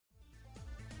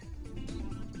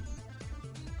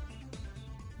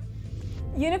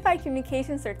Unified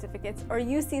Communication Certificates, or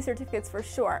UC certificates for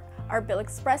short, are built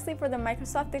expressly for the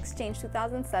Microsoft Exchange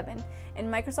 2007 and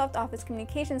Microsoft Office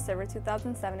Communication Server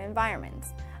 2007 environments.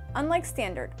 Unlike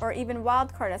standard or even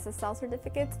wildcard SSL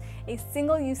certificates, a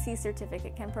single UC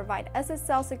certificate can provide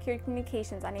SSL secured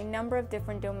communications on a number of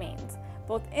different domains,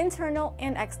 both internal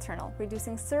and external,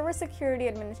 reducing server security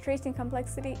administration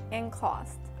complexity and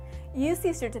cost.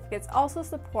 UC certificates also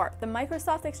support the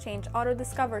Microsoft Exchange Auto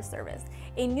Discover service,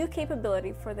 a new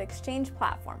capability for the Exchange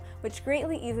platform, which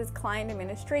greatly eases client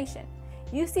administration.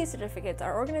 UC certificates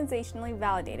are organizationally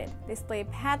validated, display a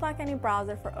padlock on a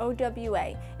browser for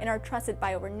OWA, and are trusted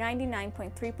by over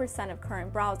 99.3% of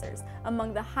current browsers,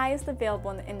 among the highest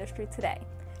available in the industry today.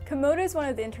 Comodo is one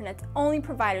of the Internet's only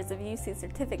providers of UC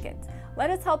certificates. Let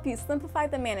us help you simplify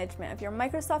the management of your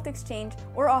Microsoft Exchange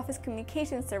or Office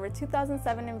Communication Server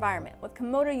 2007 environment with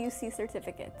Comodo UC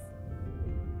certificates.